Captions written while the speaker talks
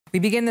We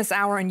begin this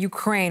hour in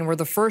Ukraine, where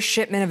the first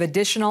shipment of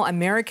additional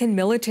American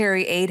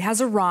military aid has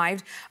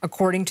arrived,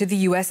 according to the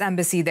U.S.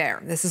 Embassy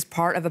there. This is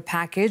part of a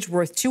package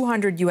worth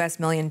 $200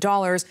 million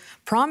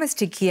promised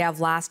to Kiev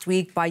last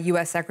week by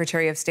U.S.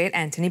 Secretary of State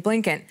Antony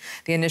Blinken.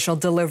 The initial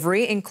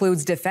delivery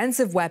includes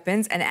defensive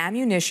weapons and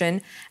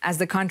ammunition as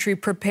the country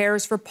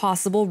prepares for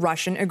possible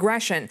Russian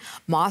aggression.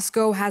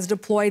 Moscow has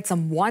deployed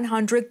some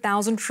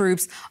 100,000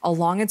 troops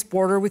along its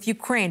border with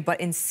Ukraine, but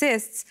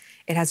insists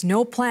it has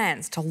no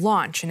plans to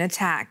launch an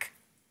attack.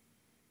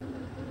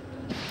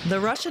 The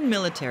Russian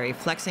military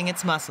flexing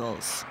its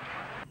muscles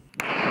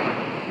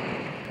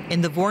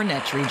in the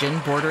Voronezh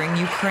region bordering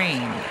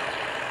Ukraine.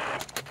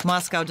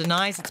 Moscow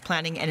denies it's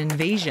planning an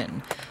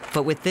invasion,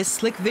 but with this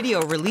slick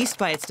video released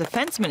by its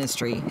defense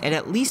ministry, it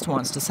at least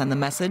wants to send the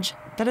message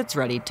that it's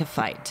ready to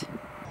fight.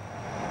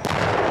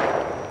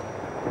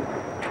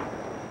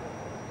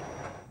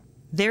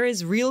 There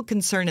is real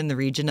concern in the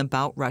region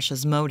about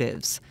Russia's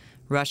motives.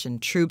 Russian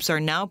troops are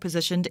now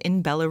positioned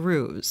in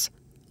Belarus,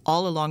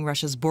 all along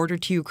Russia's border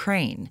to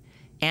Ukraine,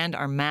 and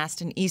are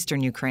massed in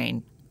eastern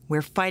Ukraine,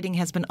 where fighting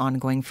has been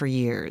ongoing for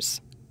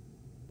years.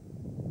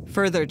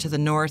 Further to the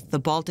north, the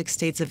Baltic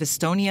states of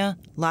Estonia,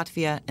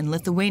 Latvia, and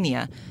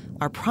Lithuania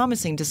are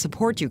promising to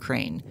support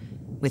Ukraine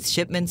with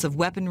shipments of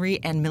weaponry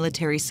and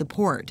military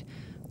support,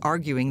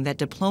 arguing that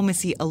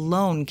diplomacy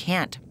alone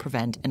can't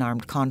prevent an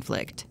armed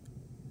conflict.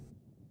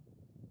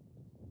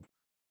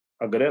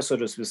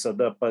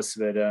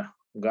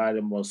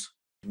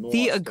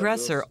 The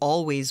aggressor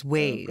always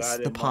weighs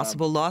the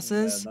possible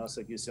losses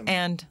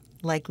and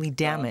likely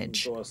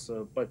damage.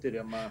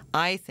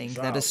 I think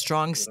that a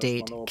strong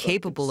state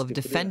capable of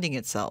defending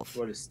itself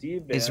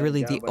is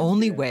really the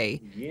only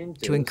way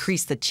to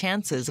increase the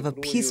chances of a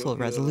peaceful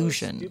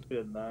resolution.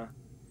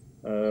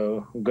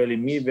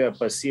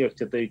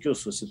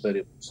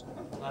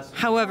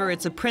 However,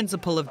 it's a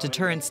principle of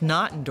deterrence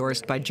not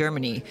endorsed by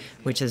Germany,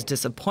 which has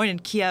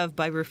disappointed Kiev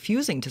by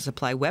refusing to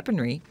supply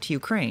weaponry to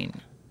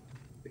Ukraine.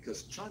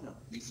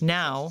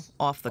 Now,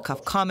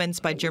 off-the-cuff comments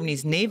by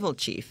Germany's naval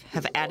chief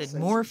have added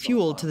more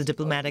fuel to the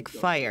diplomatic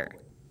fire.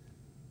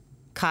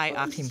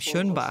 Kai-Achim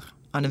Schönbach,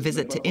 on a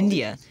visit to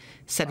India,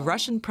 said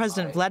Russian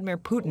President Vladimir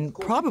Putin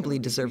probably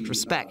deserved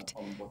respect,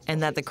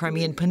 and that the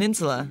Crimean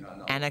Peninsula,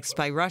 annexed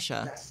by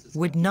Russia,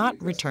 would not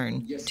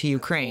return to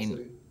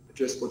Ukraine.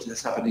 Address what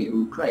has happened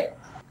in Ukraine.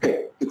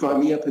 Okay, the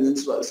Crimea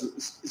Peninsula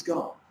is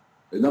gone.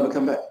 They'll never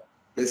come back.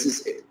 This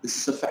is it. This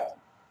is a fact.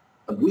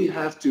 And we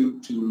have to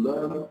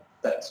learn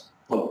that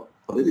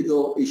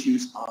political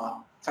issues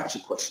are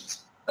factual questions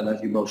and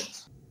not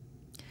emotions.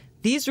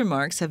 These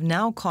remarks have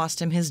now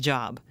cost him his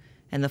job,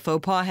 and the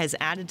faux pas has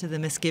added to the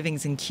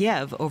misgivings in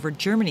Kiev over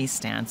Germany's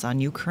stance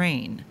on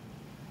Ukraine.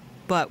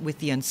 But with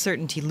the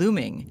uncertainty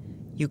looming,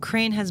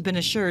 Ukraine has been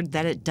assured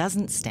that it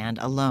doesn't stand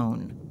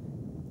alone.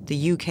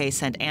 The UK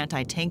sent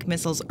anti-tank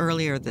missiles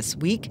earlier this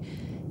week,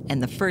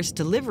 and the first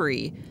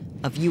delivery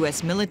of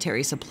U.S.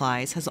 military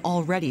supplies has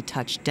already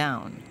touched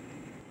down.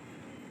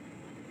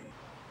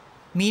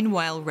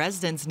 Meanwhile,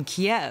 residents in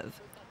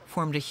Kiev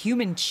formed a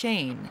human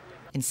chain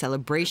in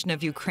celebration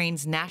of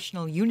Ukraine's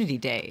National Unity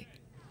Day,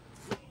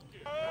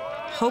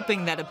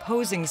 hoping that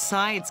opposing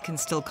sides can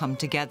still come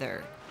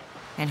together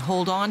and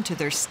hold on to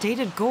their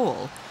stated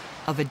goal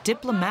of a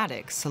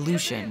diplomatic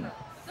solution.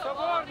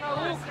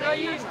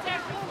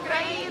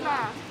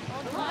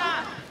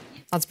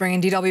 Let's bring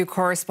in DW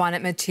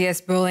correspondent Matthias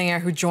Bullinger,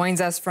 who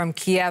joins us from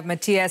Kiev.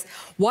 Matthias,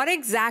 what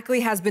exactly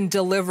has been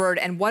delivered,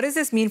 and what does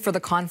this mean for the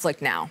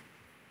conflict now?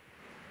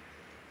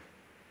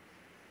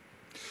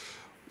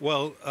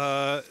 Well,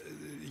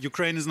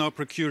 Ukraine is now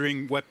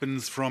procuring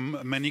weapons from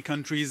many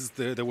countries.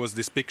 There was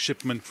this big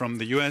shipment from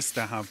the US.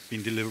 There have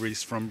been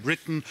deliveries from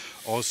Britain.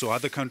 Also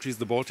other countries,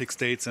 the Baltic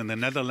states and the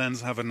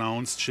Netherlands, have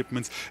announced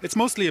shipments. It's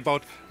mostly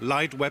about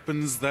light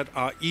weapons that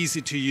are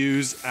easy to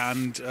use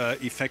and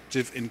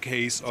effective in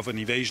case of an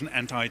invasion.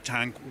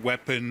 Anti-tank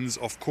weapons,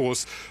 of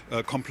course,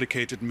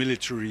 complicated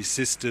military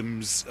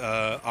systems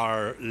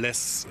are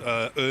less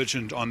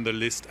urgent on the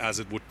list, as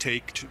it would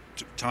take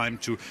time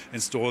to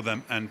install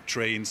them and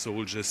train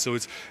soldiers. So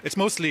it's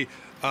mostly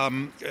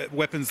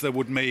weapons that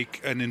would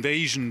make an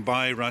invasion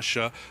by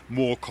Russia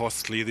more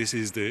costly. This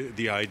is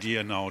the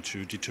idea now,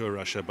 to deter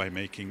Russia by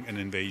making an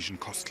invasion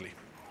costly.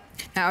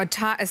 Now,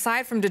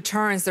 aside from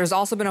deterrence, there's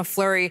also been a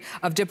flurry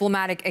of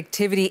diplomatic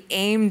activity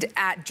aimed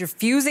at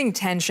diffusing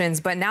tensions.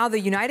 But now the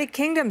United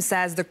Kingdom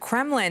says the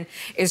Kremlin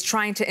is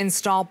trying to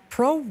install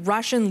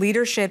pro-Russian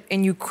leadership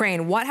in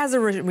Ukraine. What has the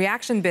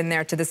reaction been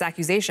there to this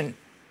accusation?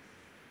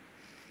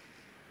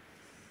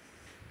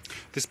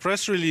 This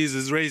press release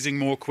is raising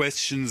more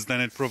questions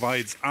than it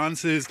provides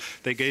answers.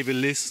 They gave a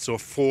list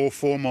of 4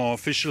 former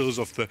officials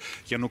of the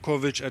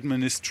Yanukovych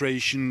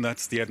administration.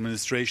 That's the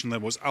administration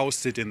that was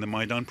ousted in the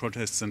Maidan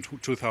protests in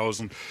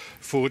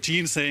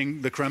 2014,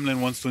 saying the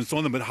Kremlin wants to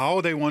install them. But how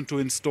they want to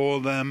install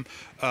them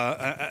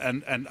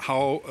and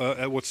how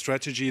what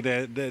strategy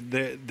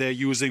they're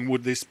using,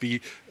 would this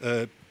be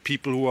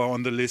people who are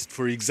on the list,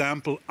 for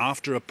example,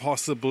 after a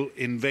possible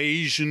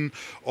invasion,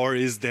 or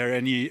is there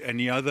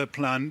any other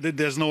plan?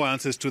 There's no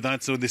answers to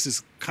that, so this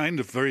is kind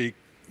of very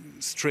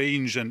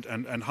strange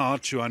and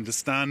hard to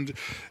understand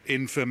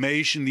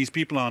information. These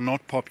people are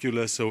not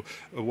popular, so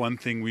one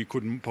thing we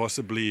couldn't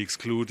possibly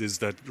exclude is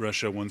that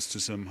Russia wants to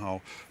somehow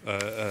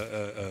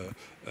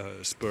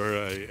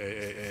spur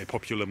a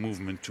popular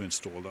movement to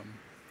install them.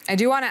 I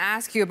do want to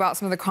ask you about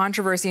some of the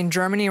controversy in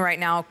Germany right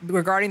now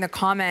regarding the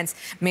comments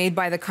made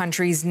by the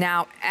country's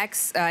now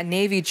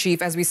ex-Navy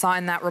chief, as we saw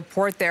in that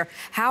report there.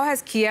 How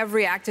has Kiev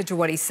reacted to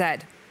what he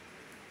said?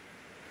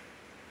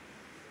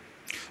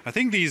 I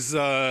think these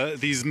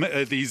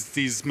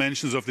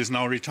mentions of this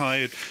now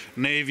retired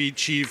Navy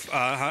chief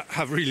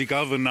have really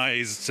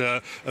galvanized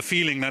a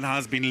feeling that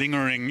has been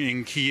lingering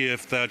in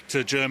Kiev that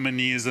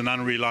Germany is an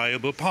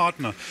unreliable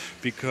partner,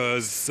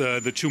 because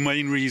the two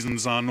main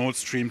reasons are Nord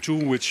Stream 2,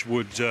 which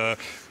would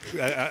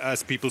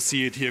as people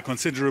see it here,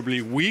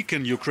 considerably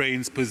weaken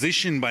Ukraine's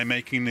position by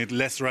making it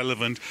less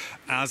relevant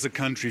as a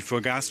country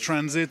for gas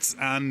transits.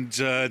 And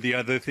the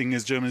other thing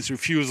is Germany's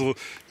refusal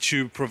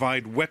to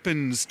provide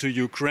weapons to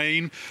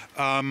Ukraine.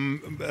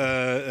 And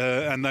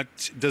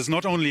that does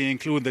not only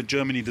include that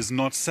Germany does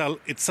not sell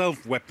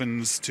itself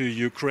weapons to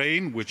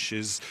Ukraine, which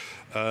is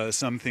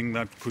something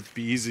that could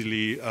be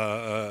easily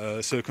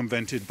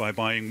circumvented by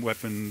buying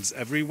weapons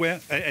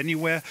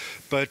anywhere,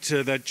 but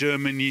that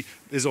Germany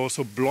is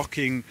also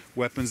blocking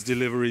weapons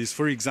deliveries,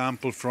 for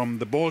example, from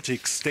the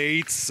Baltic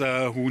states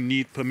who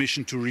need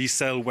permission to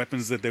resell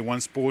weapons that they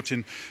once bought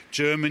in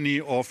Germany,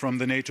 or from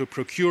the NATO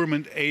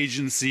procurement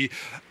agency.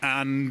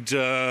 And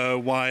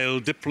while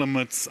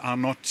diplomats are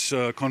not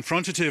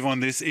confrontative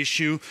on this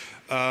issue,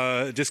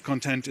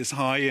 discontent is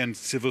high, and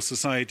civil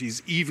society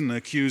is even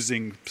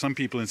accusing, some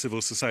people in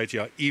civil society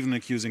are even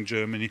accusing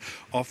Germany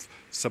of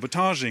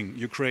sabotaging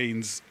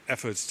Ukraine's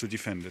efforts to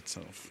defend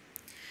itself.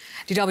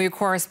 DW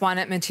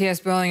correspondent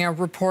Matthias Böllinger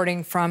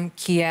reporting from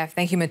Kiev.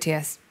 Thank you,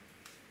 Matthias.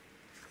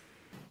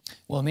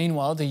 Well,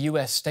 meanwhile, the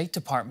U.S. State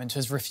Department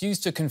has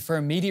refused to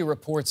confirm media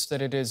reports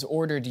that it has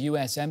ordered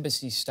U.S.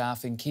 embassy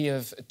staff in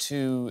Kiev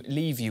to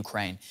leave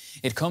Ukraine.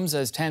 It comes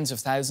as tens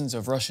of thousands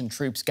of Russian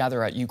troops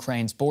gather at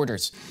Ukraine's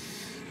borders.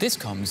 This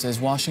comes as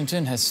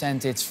Washington has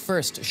sent its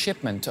first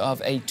shipment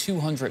of a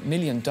 $200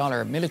 million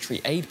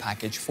military aid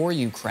package for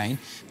Ukraine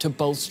to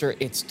bolster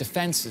its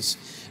defences.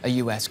 A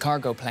U.S.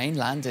 cargo plane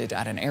landed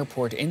at an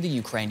airport in the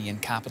Ukrainian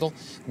capital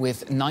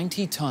with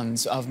 90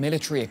 tons of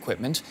military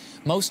equipment,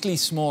 mostly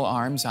small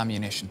arms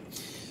ammunition.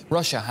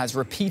 Russia has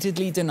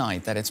repeatedly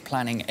denied that it's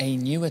planning a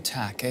new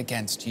attack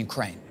against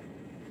Ukraine.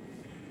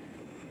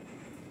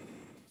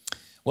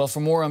 Well,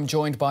 for more, I'm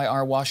joined by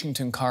our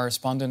Washington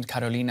correspondent,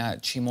 Carolina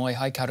Chimoy.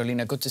 Hi,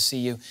 Carolina. Good to see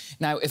you.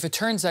 Now, if it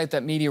turns out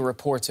that media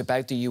reports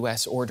about the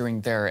U.S.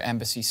 ordering their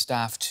embassy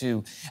staff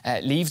to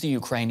leave the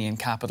Ukrainian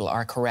capital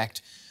are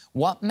correct,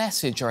 what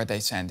message are they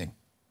sending?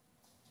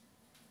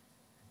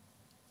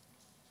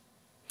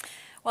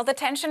 Well, the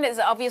tension is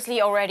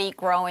obviously already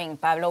growing,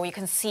 Pablo. You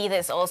can see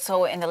this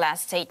also in the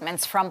last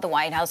statements from the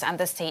White House and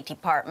the State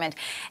Department.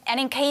 And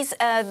in case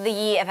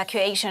the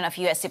evacuation of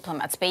U.S.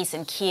 diplomats based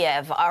in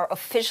Kiev are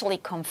officially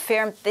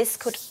confirmed, this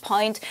could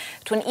point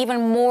to an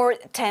even more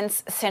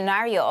tense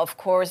scenario, of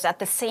course. At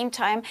the same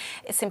time,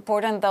 it's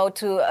important, though,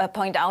 to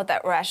point out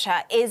that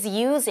Russia is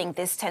using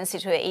this tense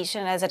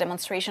situation as a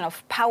demonstration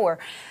of power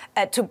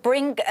to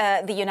bring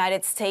the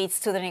United States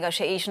to the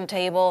negotiation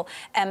table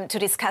to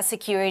discuss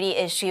security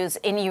issues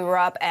in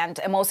Europe, and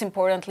most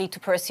importantly, to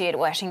persuade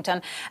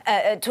Washington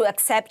to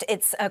accept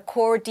its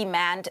core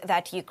demand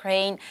that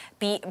Ukraine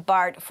be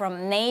barred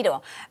from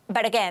NATO.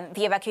 But again,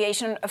 the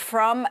evacuation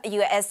from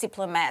U.S.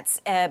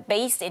 diplomats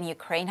based in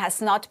Ukraine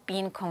has not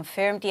been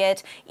confirmed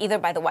yet, either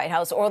by the White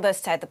House or the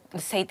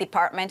State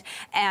Department.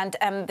 And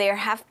there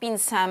have been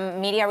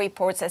some media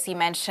reports, as you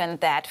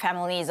mentioned, that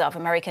families of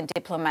American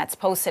diplomats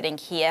posted in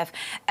Kiev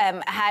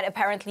had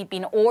apparently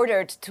been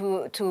ordered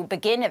to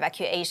begin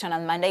evacuation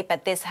on Monday,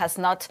 but this has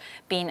not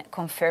been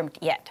confirmed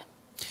yet.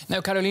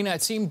 Now, Carolina,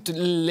 it seemed,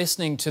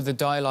 listening to the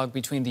dialogue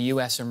between the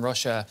US and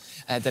Russia,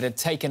 that had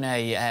taken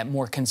a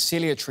more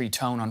conciliatory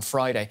tone on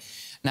Friday.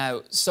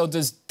 Now, so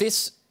does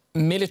this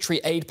military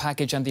aid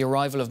package and the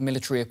arrival of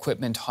military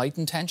equipment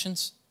heighten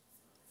tensions?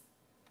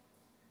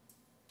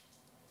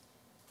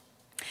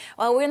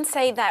 Well, I wouldn't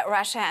say that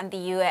Russia and the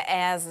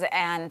U.S.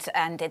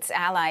 and its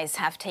allies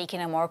have taken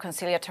a more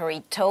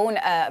conciliatory tone.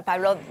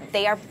 Pablo,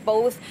 they are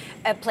both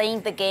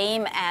playing the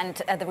game,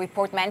 and the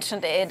report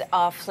mentioned it,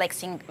 of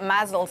flexing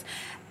muscles.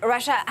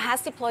 Russia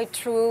has deployed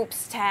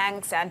troops,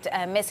 tanks and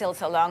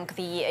missiles along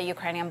the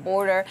Ukrainian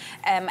border,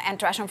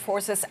 and Russian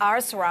forces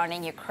are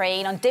surrounding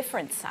Ukraine on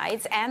different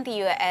sides, and the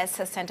U.S.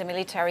 has sent a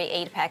military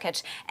aid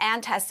package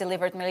and has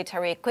delivered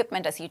military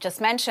equipment, as you just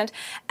mentioned.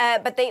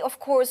 But they, of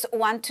course,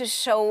 want to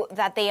show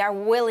that they are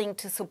willing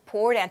to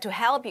support and to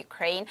help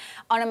Ukraine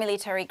on a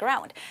military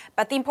ground.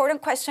 But the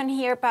important question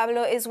here,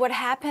 Pablo, is what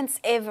happens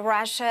if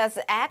Russia's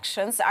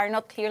actions are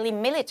not clearly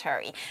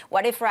military?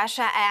 What if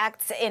Russia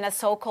acts in a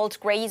so-called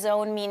gray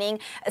zone, meaning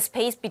a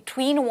space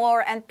between war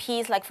and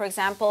peace, like, for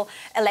example,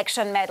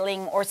 election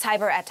meddling or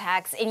cyber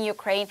attacks in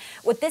Ukraine.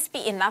 Would this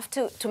be enough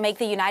to make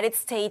the United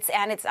States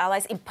and its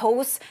allies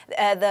impose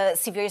the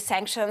severe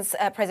sanctions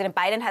President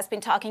Biden has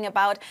been talking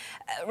about?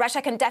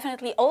 Russia can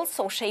definitely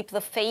also shape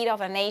the fate of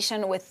a nation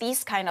with these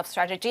kind of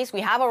strategies.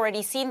 We have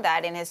already seen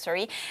that in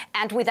history,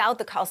 and without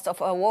the cost of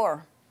a war.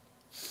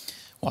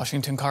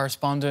 Washington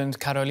correspondent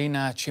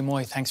Carolina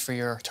Chimoy, thanks for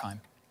your time.